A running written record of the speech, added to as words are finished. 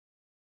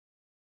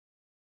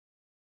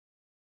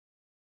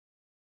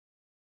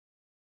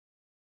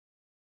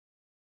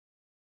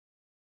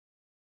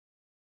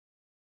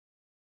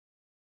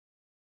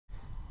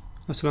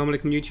Assalamu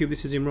alaikum YouTube,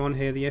 this is Imran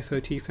here, the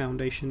FOT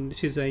Foundation.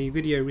 This is a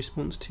video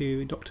response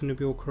to Dr.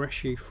 Nabil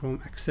Qureshi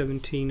from Act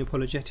 17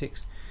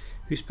 Apologetics,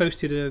 who's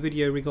posted a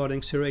video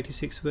regarding Surah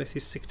 86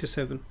 verses 6 to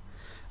 7.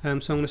 So I'm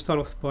going to start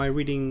off by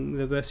reading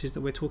the verses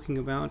that we're talking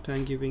about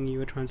and giving you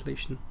a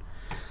translation.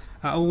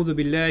 أعوذ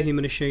بالله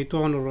من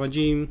الشيطان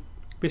الرجيم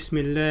بسم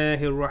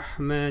الله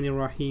الرحمن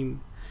الرحيم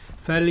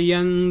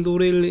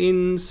فلينظر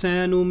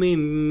الإنسان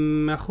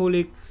مما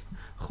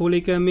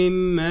خلق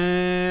من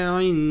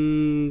ماء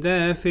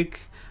دافق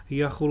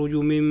يخرج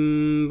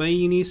من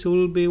بين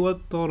صلب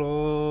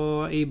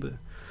والترائب.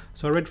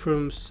 So I read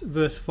from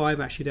verse 5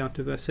 actually down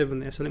to verse 7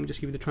 there, so let me just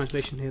give you the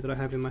translation here that I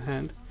have in my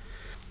hand.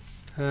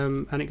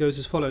 And it goes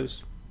as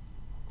follows.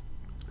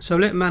 So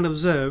let man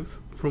observe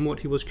from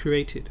what he was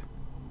created.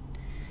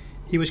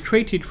 He was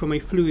created from a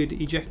fluid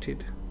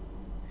ejected,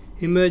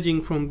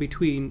 emerging from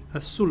between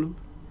as-sulb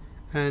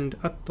and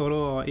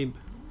at-tara'ib.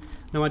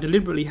 Now I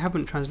deliberately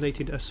haven't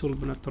translated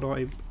as-sulb and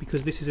at-tara'ib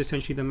because this is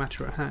essentially the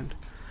matter at hand.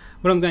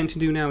 What I'm going to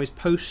do now is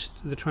post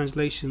the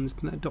translations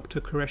that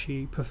Dr.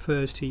 Qureshi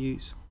prefers to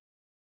use.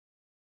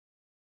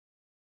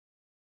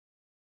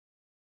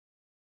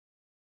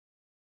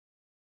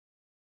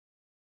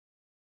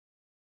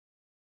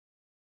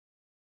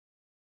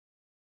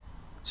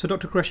 So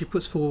Dr. Qureshi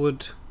puts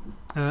forward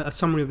a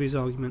summary of his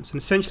arguments, and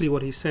essentially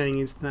what he's saying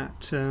is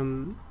that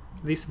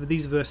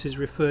these verses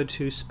refer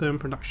to sperm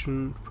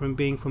production from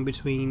being from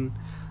between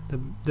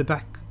the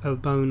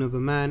backbone of a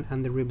man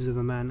and the ribs of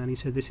a man, and he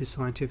said this is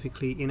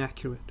scientifically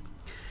inaccurate.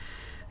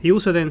 He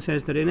also then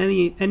says that in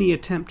any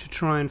attempt to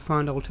try and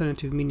find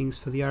alternative meanings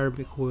for the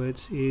Arabic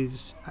words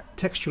is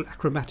textual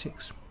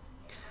acrobatics.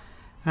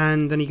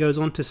 And then he goes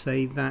on to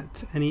say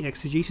that any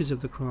exegesis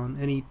of the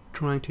Quran, any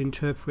trying to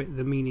interpret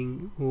the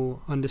meaning or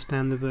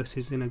understand the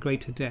verses in a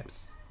greater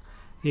depth,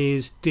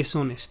 is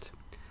dishonest,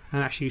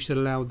 and actually you should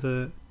allow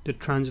the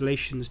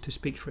translations to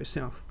speak for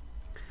itself.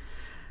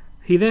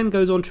 He then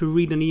goes on to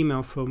read an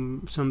email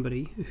from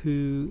somebody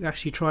who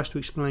actually tries to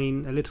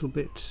explain a little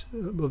bit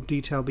of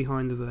detail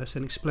behind the verse,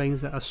 and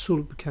explains that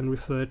as-sulb can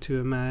refer to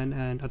a man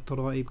and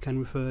at-tara'ib can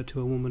refer to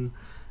a woman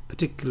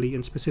particularly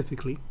and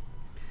specifically.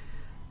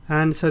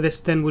 And so this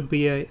then would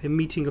be a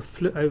meeting of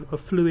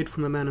fluid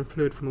from a man and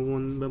fluid from a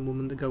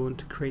woman that go on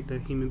to create the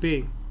human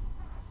being.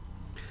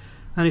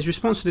 And his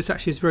response to this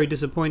actually is very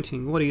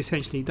disappointing. What he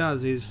essentially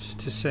does is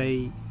to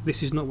say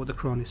this is not what the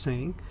Quran is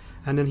saying,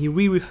 and then he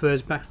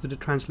refers back to the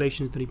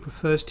translations that he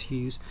prefers to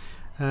use,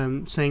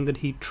 saying that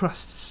he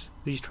trusts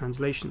these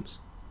translations.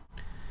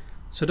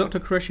 So Dr.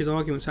 Qureshi's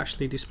arguments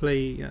actually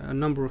display a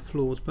number of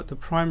flaws, but the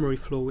primary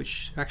flaw,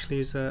 which actually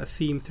is a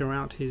theme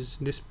throughout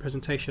this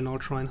presentation, I'll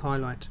try and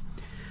highlight.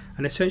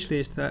 And essentially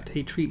is that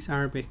he treats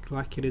Arabic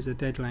like it is a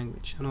dead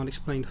language, and I'll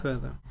explain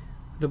further.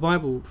 The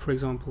Bible, for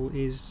example,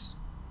 is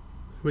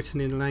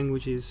written in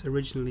languages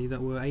originally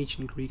that were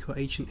ancient Greek or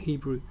ancient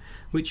Hebrew,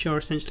 which are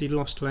essentially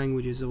lost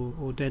languages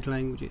or dead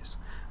languages.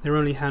 There are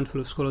only a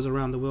handful of scholars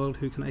around the world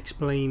who can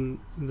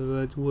explain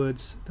the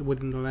words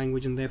within the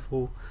language, and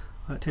therefore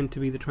tend to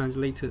be the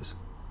translators.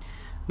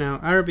 Now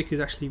Arabic is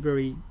actually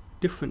very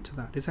different to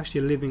that. It's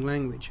actually a living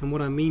language, and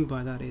what I mean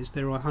by that is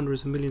there are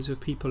hundreds of millions of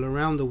people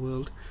around the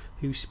world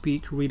who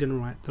speak, read and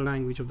write the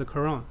language of the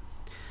Quran.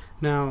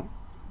 Now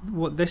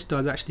what this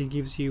does actually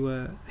gives you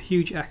a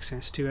huge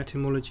access to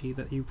etymology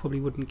that you probably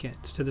wouldn't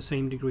get to the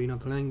same degree in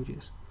other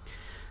languages.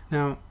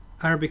 Now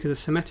Arabic is a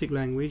Semitic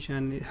language,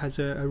 and it has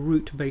a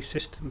root-based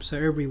system, so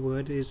every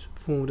word is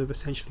formed of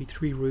essentially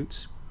 3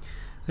 roots.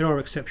 There are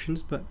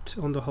exceptions, but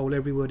on the whole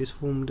every word is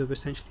formed of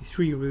essentially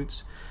 3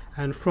 roots,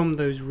 and from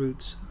those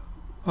roots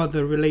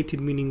other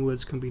related meaning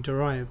words can be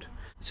derived.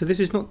 So this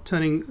is not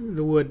turning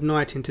the word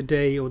night into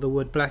day or the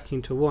word black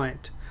into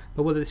white,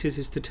 but what this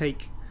is to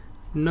take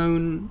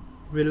known,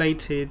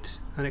 related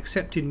and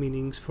accepted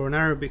meanings for an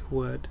Arabic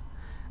word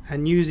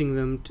and using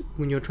them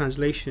in your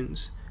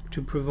translations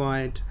to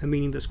provide a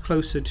meaning that's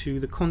closer to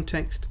the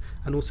context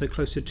and also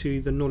closer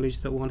to the knowledge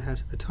that one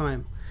has at the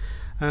time.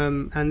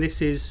 And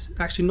this is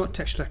actually not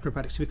textual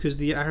acrobatics, because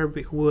the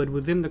Arabic word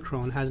within the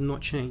Quran has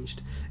not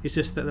changed. It's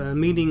just that the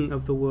meaning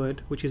of the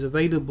word, which is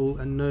available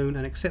and known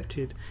and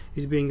accepted,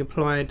 is being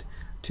applied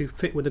to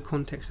fit with the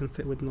context and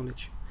fit with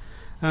knowledge.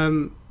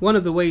 One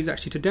of the ways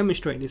actually to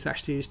demonstrate this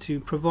actually is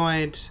to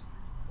provide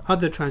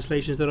other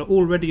translations that are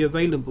already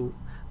available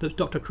that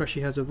Dr.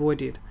 Qureshi has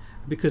avoided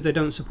because they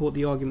don't support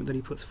the argument that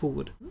he puts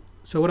forward.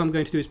 So what I'm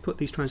going to do is put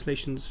these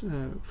translations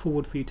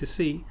forward for you to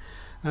see.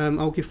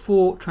 I'll give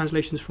 4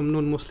 translations from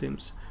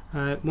non-Muslims,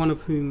 one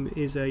of whom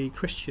is a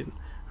Christian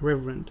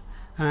reverend,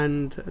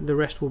 and the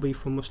rest will be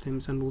from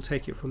Muslims, and we'll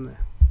take it from there.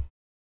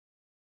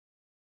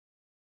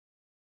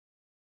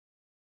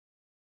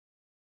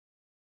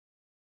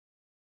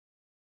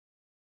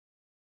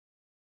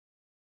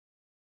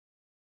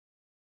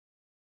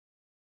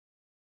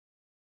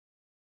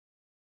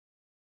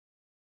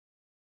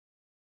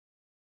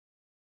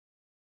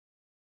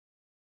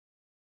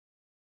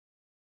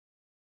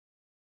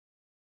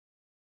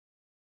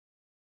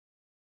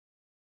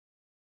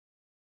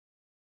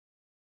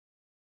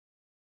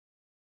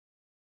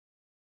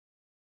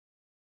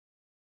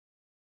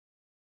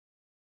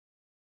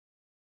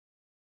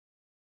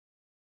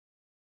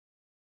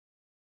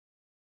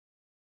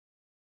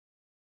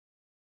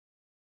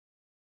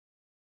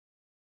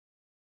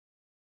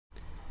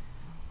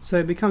 So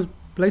it becomes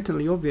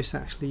blatantly obvious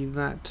actually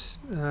that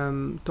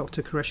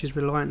Dr. Qureshi's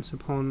reliance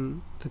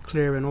upon the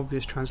clear and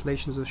obvious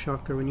translations of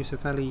Shaka and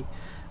Yusuf Ali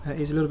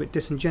is a little bit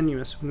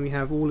disingenuous when we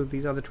have all of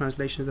these other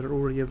translations that are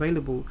already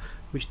available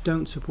which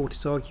don't support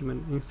his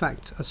argument. In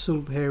fact,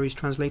 as-sulb here is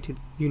translated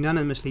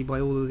unanimously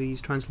by all of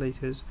these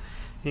translators,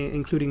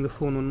 including the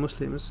four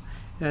non-Muslims,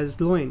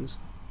 as loins.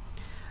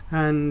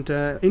 And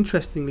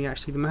interestingly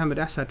actually, the Muhammad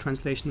Asad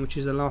translation, which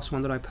is the last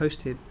one that I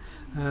posted,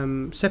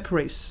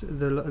 separates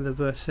the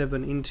verse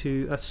 7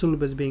 into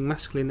as-sulb as being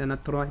masculine and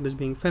at-tara'ib as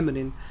being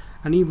feminine,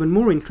 and even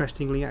more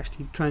interestingly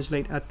actually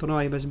translate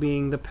at-tara'ib as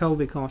being the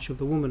pelvic arch of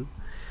the woman.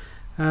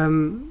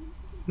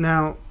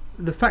 Now,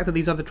 the fact that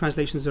these other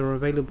translations are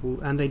available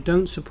and they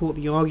don't support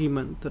the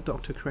argument that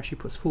Dr. Qureshi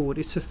puts forward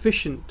is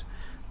sufficient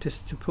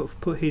to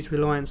put his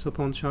reliance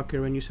upon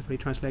Shaka and Yusuf Ali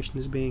translation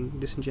as being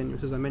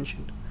disingenuous, as I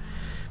mentioned.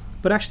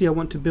 But actually I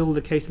want to build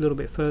the case a little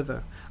bit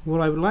further. What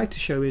I would like to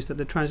show is that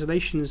the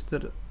translations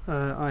that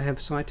I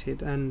have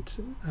cited and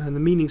the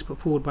meanings put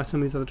forward by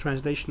some of these other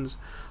translations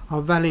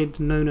are valid,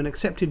 known and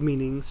accepted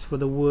meanings for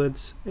the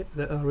words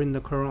that are in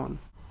the Quran.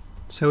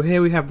 So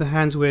here we have the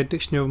Handswear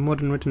Dictionary of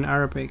Modern Written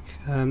Arabic.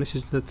 This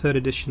is the 3rd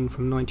edition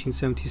from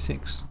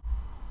 1976.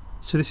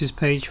 So this is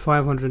page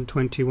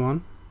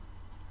 521,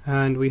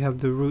 and we have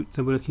the root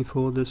that we're looking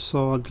for, the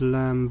Sad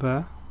Lam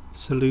Ba,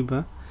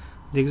 Saluba.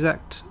 The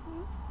exact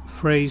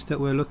phrase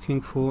that we're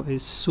looking for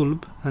is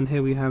sulb, and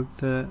here we have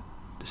the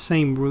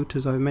same root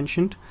as I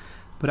mentioned,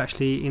 but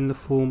actually in the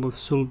form of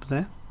sulb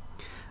there.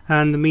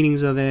 And the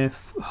meanings are there: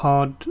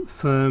 hard,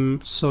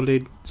 firm,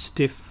 solid,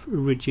 stiff,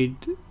 rigid,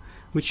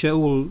 which are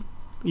all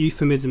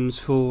euphemisms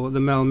for the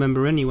male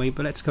member anyway,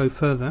 but let's go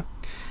further.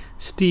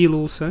 Steel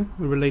also,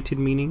 a related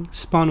meaning.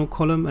 Spinal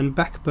column and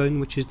backbone,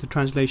 which is the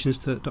translations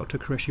that Dr.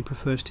 Qureshi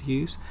prefers to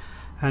use.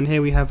 And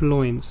here we have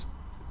loins.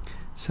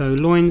 So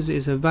loins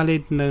is a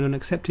valid, known and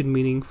accepted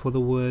meaning for the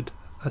word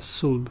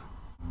as-sulb.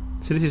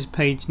 So this is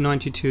page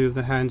 92 of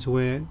the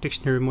Handswear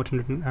Dictionary of Modern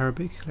Written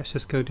Arabic. Let's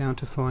just go down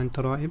to find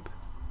tara'ib.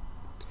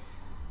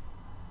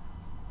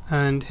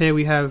 And here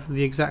we have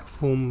the exact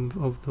form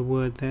of the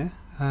word there.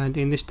 And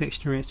in this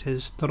dictionary it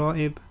says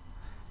tara'ib,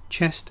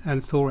 chest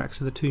and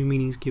thorax are the two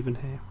meanings given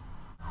here.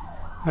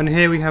 And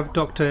here we have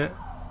Dr.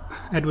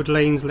 Edward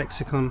Lane's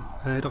lexicon.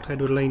 Dr.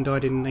 Edward Lane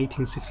died in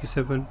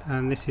 1867,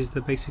 and this is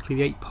basically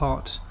the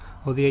 8-part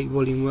or the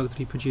 8-volume work that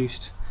he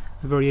produced.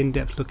 A very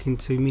in-depth look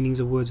into meanings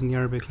of words in the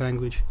Arabic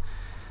language.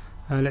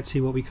 Let's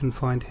see what we can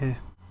find here.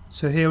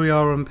 So here we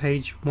are on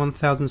page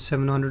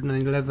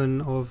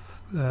 1711 of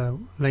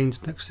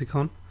Lane's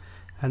lexicon,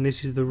 and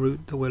this is the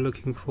root that we're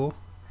looking for.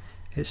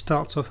 It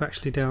starts off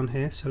actually down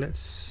here, so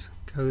let's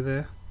go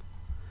there.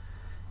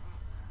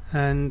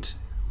 And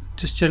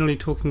just generally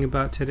talking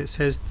about it, it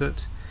says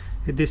that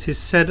this is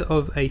said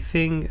of a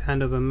thing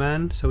and of a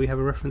man, so we have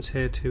a reference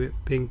here to it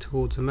being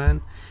towards a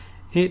man.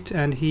 It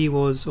and he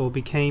was or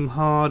became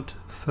hard,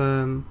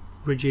 firm,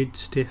 rigid,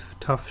 stiff,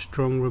 tough,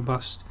 strong,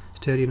 robust,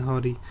 sturdy and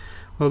hardy.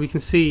 Well, we can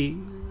see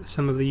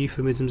some of the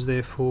euphemisms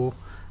there for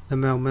the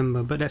male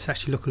member, but let's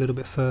actually look a little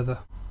bit further.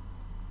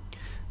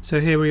 So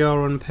here we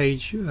are on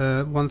page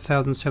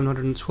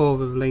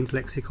 1712 of Lane's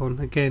lexicon,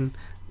 again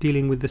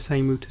dealing with the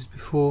same root as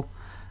before,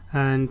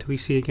 and we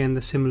see again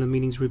the similar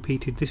meanings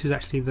repeated. This is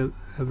actually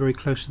very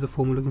close to the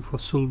form we're looking for,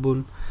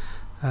 sulbun,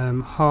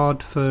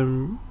 hard,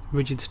 firm,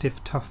 rigid,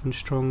 stiff, tough and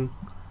strong.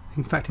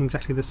 In fact,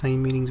 exactly the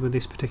same meanings with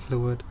this particular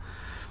word.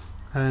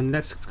 And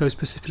let's go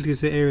specifically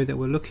to the area that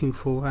we're looking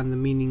for and the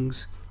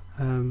meanings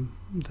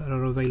that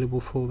are available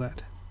for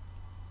that.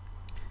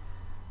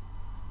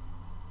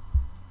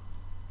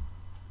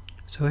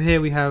 So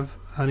here we have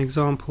an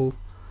example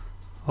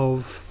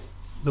of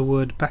the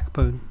word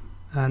backbone,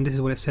 and this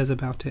is what it says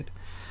about it.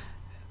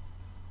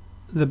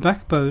 The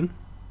backbone,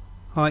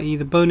 i.e.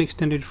 the bone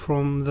extended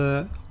from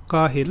the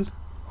qahil,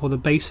 or the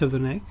base of the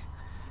neck,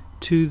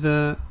 to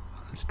the,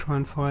 let's try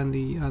and find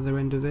the other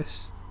end of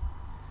this,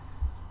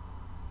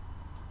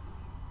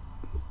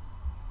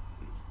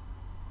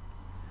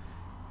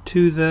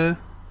 to the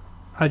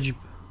ajb,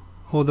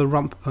 or the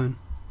rump bone.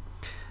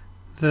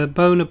 The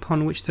bone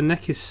upon which the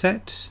neck is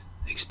set,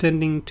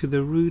 extending to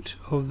the root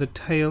of the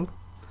tail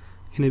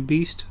in a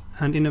beast,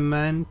 and in a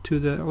man to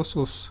the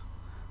osos,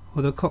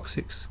 or the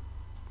coccyx.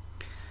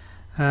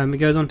 It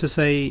goes on to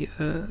say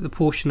the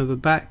portion of the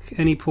back,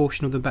 any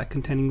portion of the back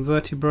containing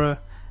vertebra,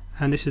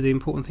 and this is the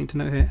important thing to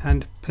note here,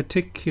 and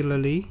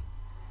particularly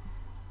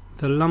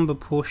the lumbar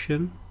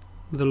portion,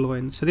 the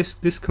loin. So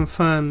this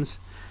confirms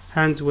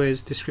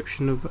Handswear's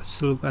description of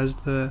sulb as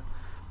the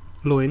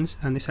loins,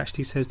 and this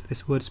actually says that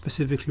this word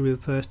specifically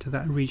refers to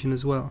that region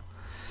as well.